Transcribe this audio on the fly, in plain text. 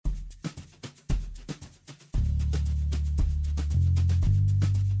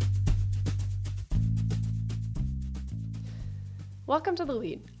Welcome to The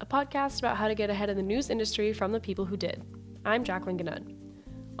Lead, a podcast about how to get ahead of the news industry from the people who did. I'm Jacqueline GaNun.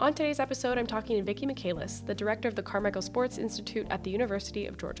 On today's episode, I'm talking to Vicki Michaelis, the director of the Carmical Sports Institute at the University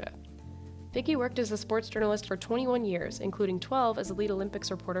of Georgia. Vicki worked as a sports journalist for 21 years, including 12 as a lead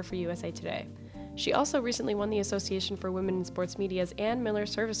Olympics reporter for USA Today. She also recently won the Association for Women in Sports Media's Ann Miller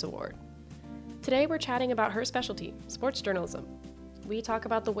Service Award. Today, we're chatting about her specialty, sports journalism. We talk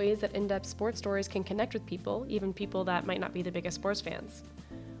about the ways that in-depth sports stories can connect with people, even people that might not be the biggest sports fans.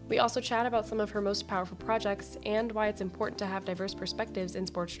 We also chat about some of her most powerful projects and why it's important to have diverse perspectives in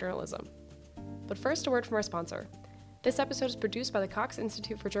sports journalism. But first, a word from our sponsor. This episode is produced by the Cox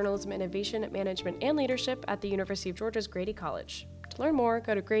Institute for Journalism Innovation, Management, and Leadership at the University of Georgia's Grady College. To learn more,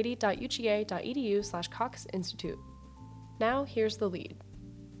 go to grady.uga.edu/Cox Institute. Now, here's The Lead.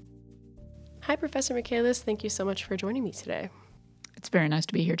 Hi, Professor Michaelis. Thank you so much for joining me today. It's very nice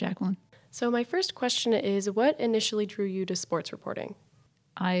to be here, Jacqueline. So my first question is, what initially drew you to sports reporting?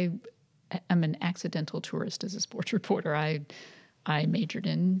 I am an accidental tourist as a sports reporter. I majored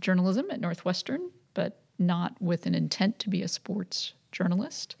in journalism at Northwestern, but not with an intent to be a sports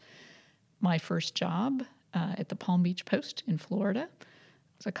journalist. My first job at the Palm Beach Post in Florida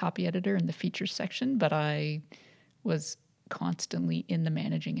was a copy editor in the features section, but I was constantly in the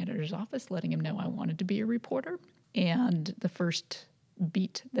managing editor's office letting him know I wanted to be a reporter. And the first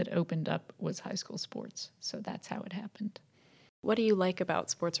beat that opened up was high school sports. So that's how it happened. What do you like about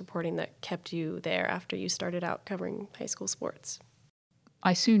sports reporting that kept you there after you started out covering high school sports?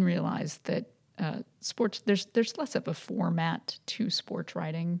 I soon realized that sports, there's less of a format to sports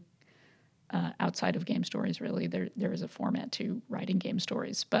writing outside of game stories, really. There is a format to writing game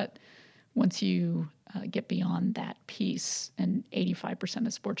stories. But once you get beyond that piece, and 85%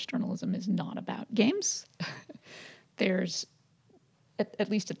 of sports journalism is not about games, there's, at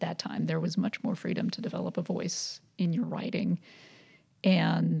least at that time, there was much more freedom to develop a voice in your writing.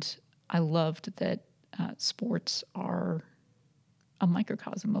 And I loved that sports are a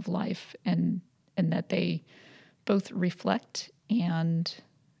microcosm of life, and that they both reflect and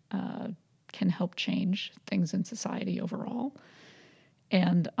can help change things in society overall.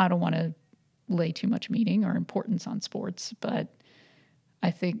 And I don't want to lay too much meaning or importance on sports, but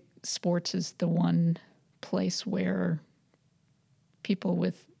I think sports is the one place where people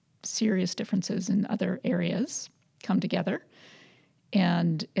with serious differences in other areas come together,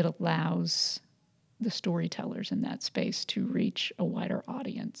 and it allows the storytellers in that space to reach a wider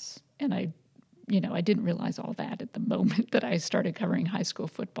audience. And I didn't realize all that at the moment that I started covering high school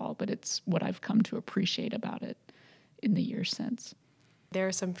football, but it's what I've come to appreciate about it in the years since. There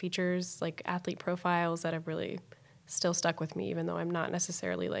are some features like athlete profiles that have really still stuck with me, even though I'm not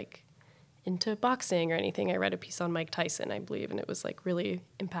necessarily into boxing or anything. I read a piece on Mike Tyson, I believe, and it was really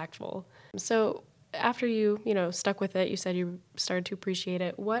impactful. So after you stuck with it, you said you started to appreciate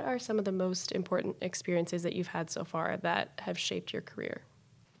it. What are some of the most important experiences that you've had so far that have shaped your career?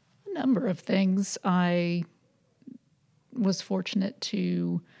 A number of things. I was fortunate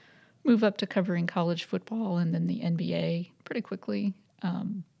to move up to covering college football and then the NBA pretty quickly.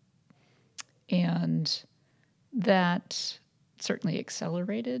 And that certainly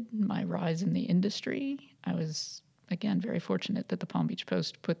accelerated my rise in the industry. I was, again, very fortunate that the Palm Beach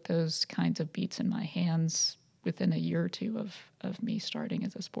Post put those kinds of beats in my hands within a year or two of me starting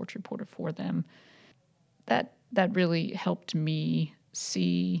as a sports reporter for them. That really helped me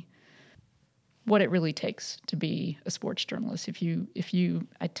see what it really takes to be a sports journalist.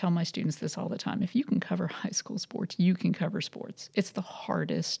 I tell my students this all the time, if you can cover high school sports, you can cover sports. It's the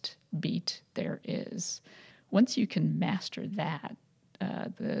hardest beat there is. Once you can master that,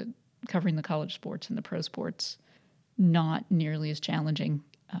 covering the college sports and the pro sports, not nearly as challenging.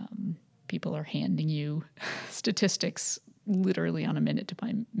 People are handing you statistics literally on a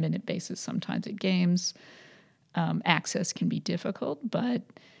minute-to-minute basis sometimes at games. Access can be difficult, but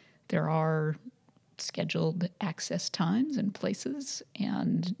there are scheduled access times and places,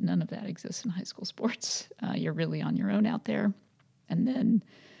 and none of that exists in high school sports. You're really on your own out there. And then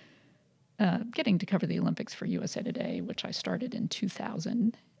getting to cover the Olympics for USA Today, which I started in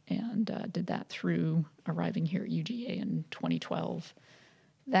 2000 and did that through arriving here at UGA in 2012.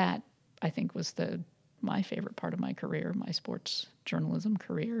 That, I think, was my favorite part of my career, my sports journalism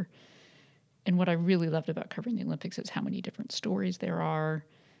career. And what I really loved about covering the Olympics is how many different stories there are.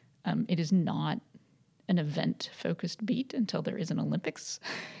 It is not an event-focused beat until there is an Olympics,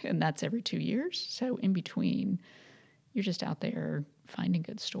 and that's every 2 years. So in between, you're just out there finding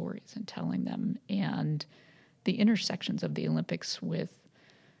good stories and telling them. And the intersections of the Olympics with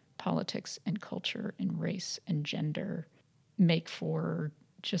politics and culture and race and gender make for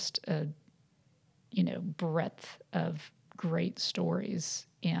just a breadth of great stories,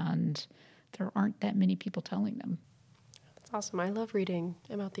 and there aren't that many people telling them. That's awesome. I love reading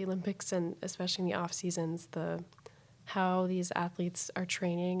about the Olympics, and especially in the off seasons, how these athletes are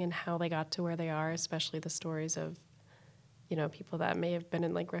training and how they got to where they are, especially the stories of, people that may have been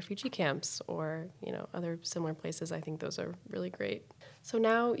in like refugee camps or, other similar places. I think those are really great. So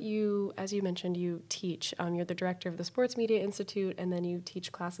now you, as you mentioned, you teach. You're the director of the Sports Media Institute, and then you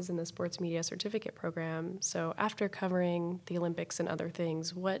teach classes in the Sports Media Certificate Program. So after covering the Olympics and other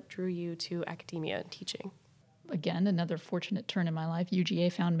things, what drew you to academia and teaching? Again, another fortunate turn in my life.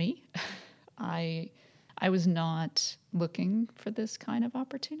 UGA found me. I was not looking for this kind of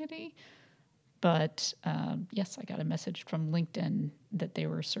opportunity. But yes, I got a message from LinkedIn that they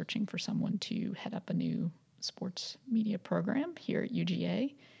were searching for someone to head up a new sports media program here at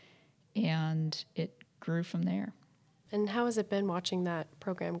UGA, and it grew from there. And how has it been watching that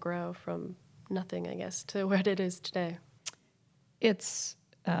program grow from nothing, I guess, to what it is today? It's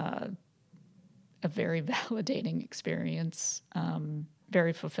a very validating experience,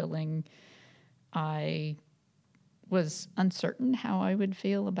 very fulfilling. I was uncertain how I would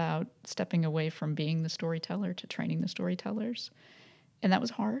feel about stepping away from being the storyteller to training the storytellers. And that was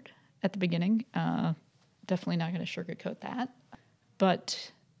hard at the beginning. Definitely not going to sugarcoat that.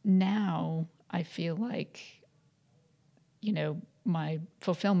 But now I feel like, my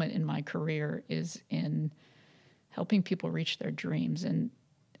fulfillment in my career is in helping people reach their dreams. And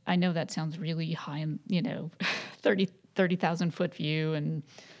I know that sounds really high, 30,000 foot view and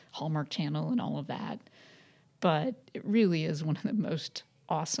Hallmark Channel and all of that. But it really is one of the most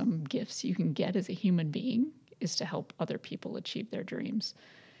awesome gifts you can get as a human being, is to help other people achieve their dreams.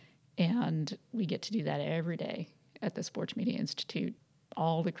 And we get to do that every day at the Sports Media Institute.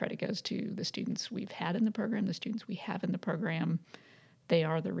 All the credit goes to the students we've had in the program, the students we have in the program. They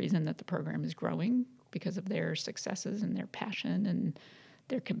are the reason that the program is growing, because of their successes and their passion and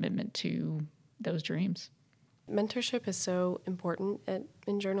their commitment to those dreams. Mentorship is so important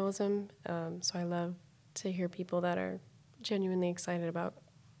in journalism, so I love to hear people that are genuinely excited about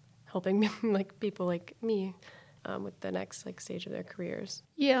helping people like me with the next stage of their careers.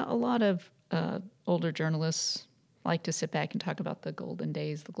 Yeah, a lot of older journalists like to sit back and talk about the golden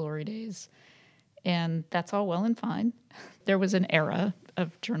days, the glory days, and that's all well and fine. There was an era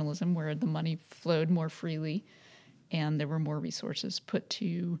of journalism where the money flowed more freely and there were more resources put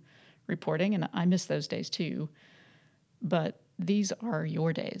to reporting, and I miss those days too. But these are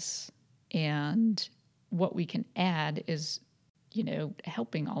your days, and what we can add is,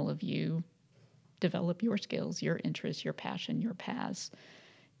 helping all of you develop your skills, your interests, your passion, your paths.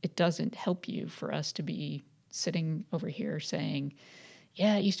 It doesn't help you for us to be sitting over here saying,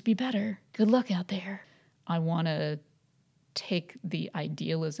 yeah, it used to be better. Good luck out there. I want to take the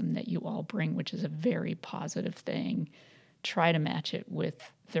idealism that you all bring, which is a very positive thing, try to match it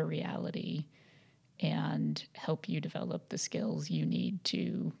with the reality and help you develop the skills you need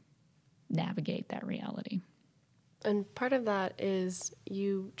to navigate that reality. And part of that is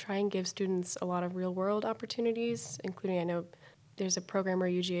you try and give students a lot of real-world opportunities, including, I know there's a program where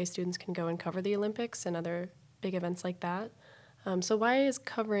UGA students can go and cover the Olympics and other big events like that. So why is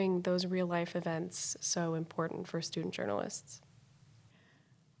covering those real-life events so important for student journalists?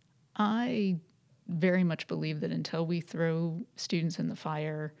 I very much believe that until we throw students in the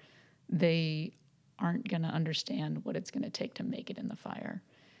fire, they aren't going to understand what it's going to take to make it in the fire.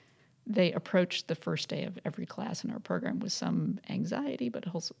 They approach the first day of every class in our program with some anxiety, but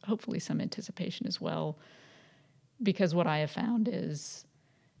hopefully some anticipation as well. Because what I have found is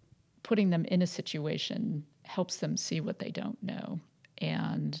putting them in a situation helps them see what they don't know.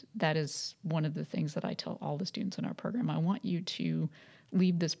 And that is one of the things that I tell all the students in our program. I want you to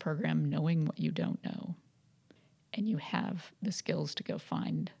leave this program knowing what you don't know. And you have the skills to go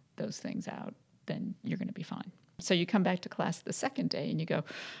find those things out, then you're going to be fine. So you come back to class the second day and you go,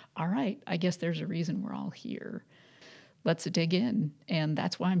 all right, I guess there's a reason we're all here. Let's dig in. And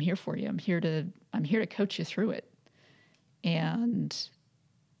that's why I'm here for you. I'm here to coach you through it. And,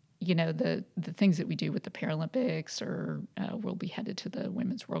 the things that we do with the Paralympics, or we'll be headed to the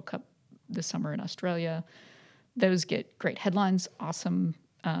Women's World Cup this summer in Australia. Those get great headlines. Awesome.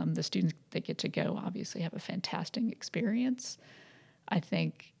 The students that get to go obviously have a fantastic experience. I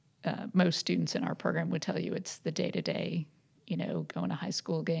think most students in our program would tell you it's the day-to-day, going to high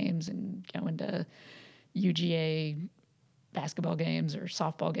school games and going to UGA basketball games or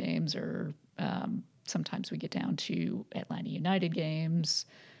softball games, or sometimes we get down to Atlanta United games.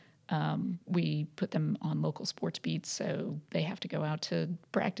 We put them on local sports beats, so they have to go out to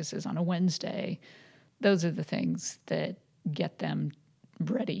practices on a Wednesday. Those are the things that get them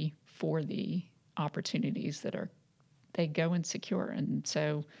ready for the opportunities that are they go insecure. And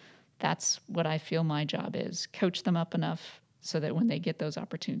so that's what I feel my job is, coach them up enough so that when they get those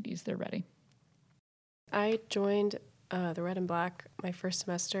opportunities, they're ready. I joined the Red and Black my first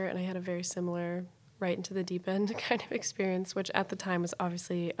semester, and I had a very similar right into the deep end kind of experience, which at the time was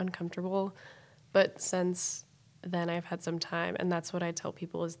obviously uncomfortable. But since then, I've had some time, and that's what I tell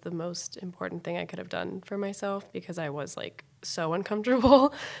people is the most important thing I could have done for myself, because I was like so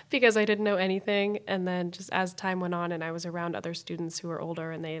uncomfortable because I didn't know anything. And then just as time went on and I was around other students who were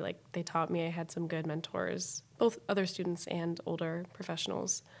older, and they taught me, I had some good mentors, both other students and older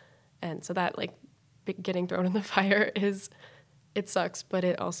professionals. And so that getting thrown in the fire it sucks, but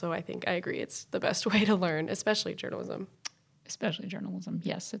it also, I think I agree, it's the best way to learn, especially journalism. Especially journalism.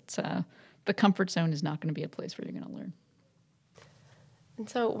 Yes, it's the comfort zone is not going to be a place where you're going to learn. And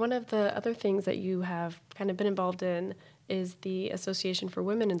so one of the other things that you have kind of been involved in is the Association for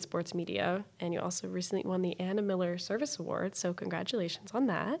Women in Sports Media, and you also recently won the Anna Miller Service Award, so congratulations on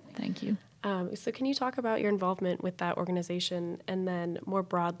that. Thank you. So can you talk about your involvement with that organization, and then more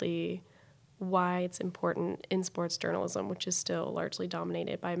broadly, why it's important in sports journalism, which is still largely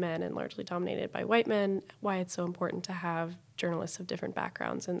dominated by men and largely dominated by white men, why it's so important to have journalists of different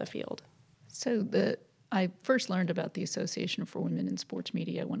backgrounds in the field? So I first learned about the Association for Women in Sports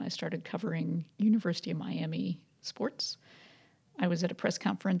Media when I started covering University of Miami sports. I was at a press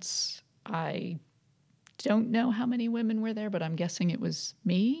conference. I don't know how many women were there, but I'm guessing it was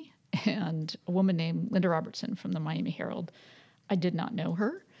me and a woman named Linda Robertson from the Miami Herald. I did not know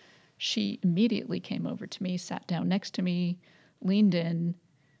her. She immediately came over to me, sat down next to me, leaned in,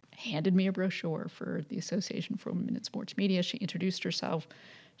 handed me a brochure for the Association for Women in Sports Media. She introduced herself.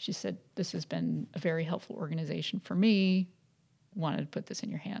 She said, "This has been a very helpful organization for me. Wanted to put this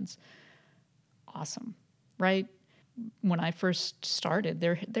in your hands." Awesome, right? When I first started,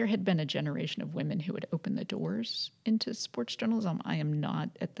 there had been a generation of women who had opened the doors into sports journalism. I am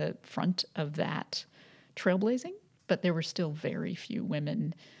not at the front of that trailblazing, but there were still very few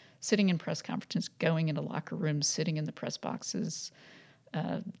women sitting in press conferences, going into locker rooms, sitting in the press boxes,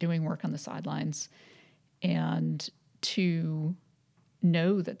 doing work on the sidelines. And to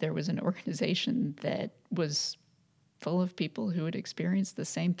know that there was an organization that was full of people who had experienced the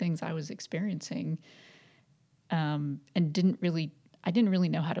same things I was experiencing, and I didn't really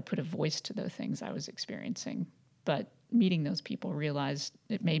know how to put a voice to the things I was experiencing. But meeting those people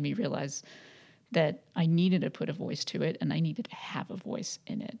it made me realize that I needed to put a voice to it, and I needed to have a voice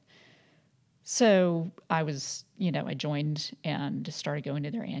in it. So I joined and started going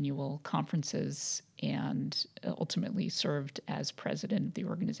to their annual conferences, and ultimately served as president of the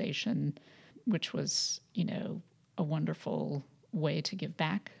organization, which was, a wonderful way to give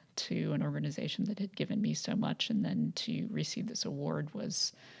back to an organization that had given me so much. And then to receive this award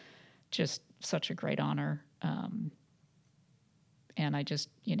was just such a great honor. And I just,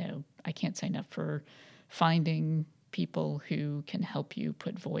 I can't say enough for finding people who can help you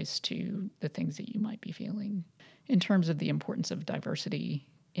put voice to the things that you might be feeling. In terms of the importance of diversity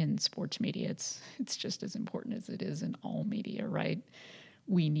in sports media, it's just as important as it is in all media, right?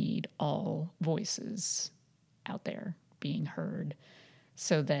 We need all voices out there being heard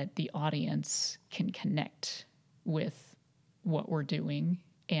so that the audience can connect with what we're doing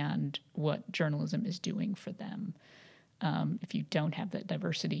and what journalism is doing for them. If you don't have that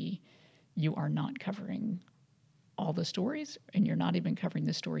diversity, you are not covering all the stories, and you're not even covering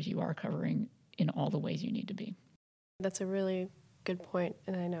the stories you are covering in all the ways you need to be. That's a really good point.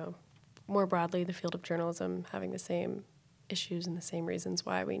 And I know more broadly, the field of journalism having the same issues and the same reasons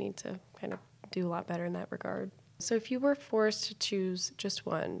why we need to kind of do a lot better in that regard. So if you were forced to choose just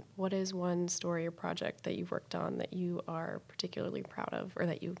one, what is one story or project that you've worked on that you are particularly proud of, or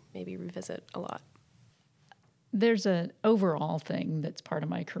that you maybe revisit a lot? There's an overall thing that's part of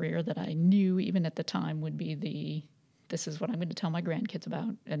my career that I knew even at the time would be this is what I'm going to tell my grandkids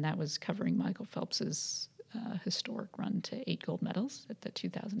about, and that was covering Michael Phelps's historic run to 8 gold medals at the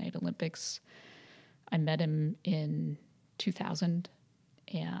 2008 Olympics. I met him in 2000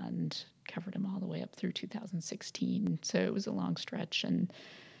 and covered him all the way up through 2016, so it was a long stretch. And,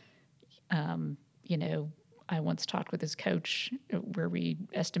 I once talked with his coach where we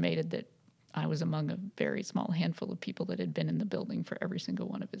estimated that I was among a very small handful of people that had been in the building for every single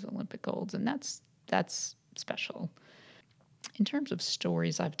one of his Olympic golds, and that's special. In terms of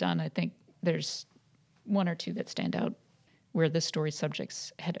stories I've done, I think there's one or two that stand out where the story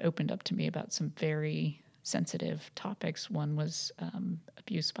subjects had opened up to me about some very sensitive topics. One was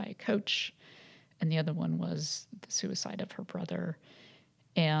abuse by a coach, and the other one was the suicide of her brother.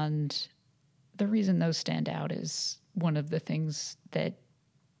 And the reason those stand out is one of the things that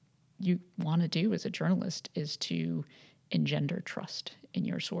you want to do as a journalist is to engender trust in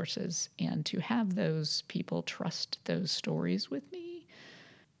your sources, and to have those people trust those stories with me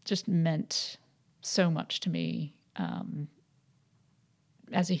just meant so much to me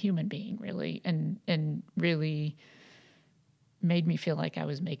as a human being, really, and really made me feel like I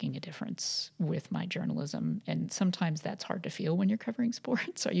was making a difference with my journalism. And sometimes that's hard to feel when you're covering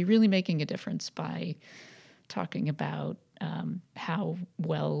sports. Are you really making a difference by talking about how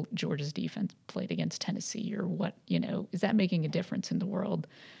well Georgia's defense played against Tennessee, or what, is that making a difference in the world?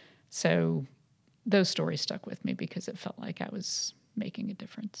 So those stories stuck with me because it felt like I was making a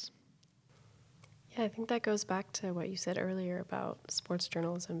difference. Yeah, I think that goes back to what you said earlier about sports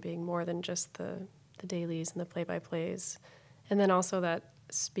journalism being more than just the dailies and the play-by-plays. And then also that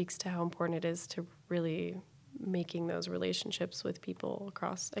speaks to how important it is to really making those relationships with people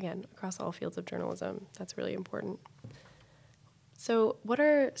across all fields of journalism. That's really important. So what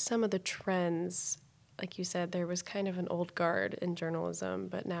are some of the trends? Like you said, there was kind of an old guard in journalism,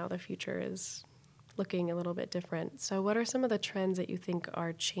 but now the future is looking a little bit different. So what are some of the trends that you think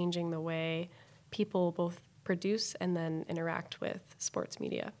are changing the way people both produce and then interact with sports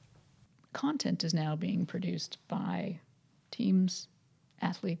media? Content is now being produced by teams,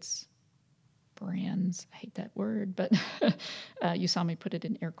 athletes, brands. I hate that word, but you saw me put it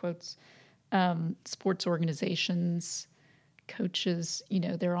in air quotes. Sports organizations, coaches,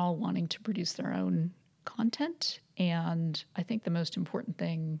 they're all wanting to produce their own content. And I think the most important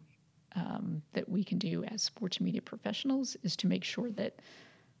thing that we can do as sports media professionals is to make sure that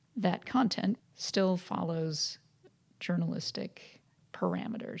that content still follows journalistic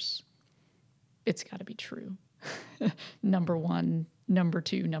parameters. It's got to be true. Number 1, number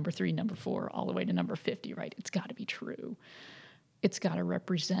 2, number 3, number 4, all the way to number 50, right? It's got to be true. It's got to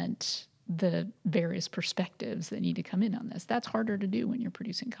represent the various perspectives that need to come in on this. That's harder to do when you're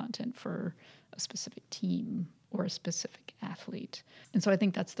producing content for a specific team or a specific athlete. And so I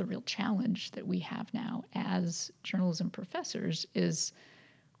think that's the real challenge that we have now as journalism professors is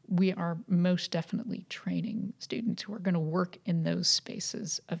we are most definitely training students who are going to work in those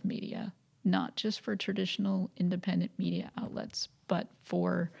spaces of media, not just for traditional independent media outlets, but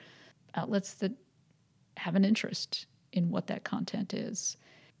for outlets that have an interest in what that content is,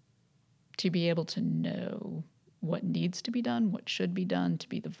 to be able to know what needs to be done, what should be done, to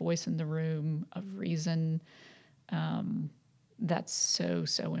be the voice in the room of reason. That's so,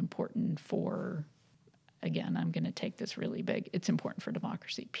 so important for, again, I'm going to take this really big. It's important for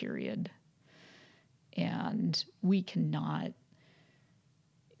democracy, period. And we cannot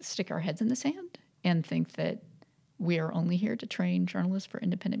stick our heads in the sand and think that we are only here to train journalists for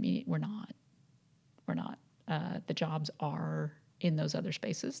independent media. We're not. The jobs are in those other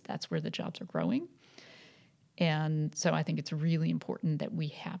spaces. That's where the jobs are growing. And so I think it's really important that we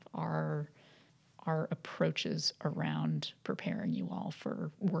have our approaches around preparing you all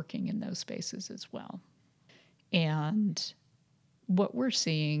for working in those spaces as well. And what we're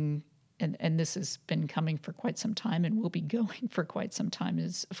seeing, and this has been coming for quite some time and will be going for quite some time,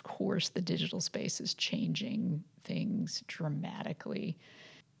 is, of course, the digital space is changing things dramatically.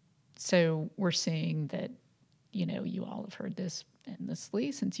 So we're seeing that, you all have heard this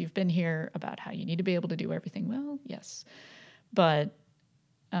endlessly since you've been here about how you need to be able to do everything well. Yes. But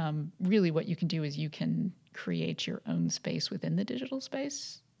really what you can do is you can create your own space within the digital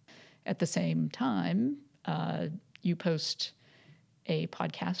space. At the same time, you post a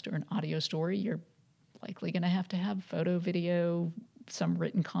podcast or an audio story, you're likely going to have photo, video, some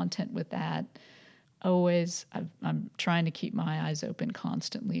written content with that. Always, I'm trying to keep my eyes open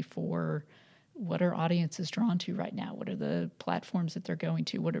constantly for what are audiences drawn to right now? What are the platforms that they're going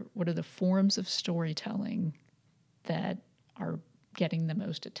to? What are the forms of storytelling that are getting the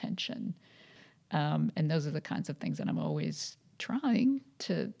most attention? And those are the kinds of things that I'm always trying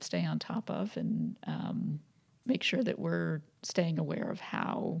to stay on top of and make sure that we're staying aware of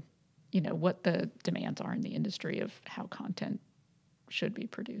how, what the demands are in the industry of how content should be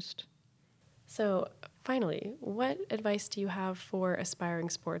produced. So finally, what advice do you have for aspiring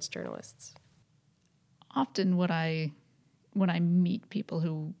sports journalists? Often when I meet people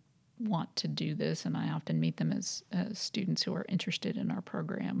who want to do this, and I often meet them as students who are interested in our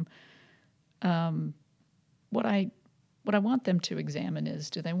program, what I want them to examine is,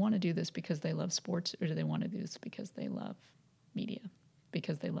 do they want to do this because they love sports, or do they want to do this because they love media,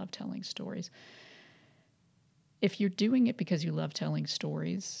 because they love telling stories? If you're doing it because you love telling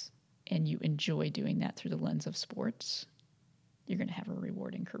stories and you enjoy doing that through the lens of sports, you're going to have a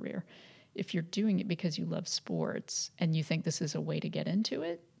rewarding career. If you're doing it because you love sports and you think this is a way to get into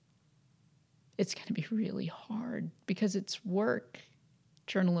it, it's going to be really hard because it's work.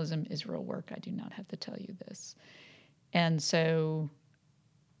 Journalism is real work. I do not have to tell you this. And so,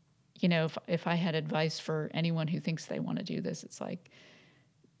 if I had advice for anyone who thinks they want to do this, it's like,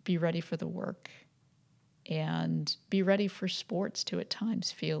 be ready for the work and be ready for sports to at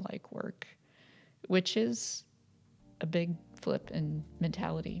times feel like work, which is a big flip in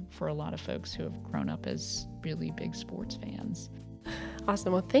mentality for a lot of folks who have grown up as really big sports fans.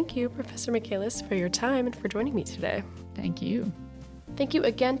 Awesome. Well, thank you, Professor Michaelis, for your time and for joining me today. Thank you. Thank you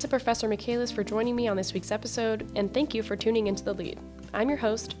again to Professor Michaelis for joining me on this week's episode, and thank you for tuning into The Lead. I'm your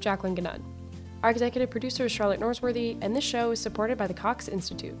host, Jacqueline GaNun. Our executive producer is Charlotte Norsworthy, and this show is supported by the Cox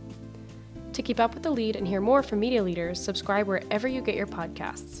Institute. To keep up with The Lead and hear more from media leaders, subscribe wherever you get your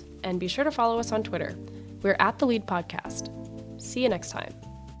podcasts. And be sure to follow us on Twitter. We're at The Lead Podcast. See you next time.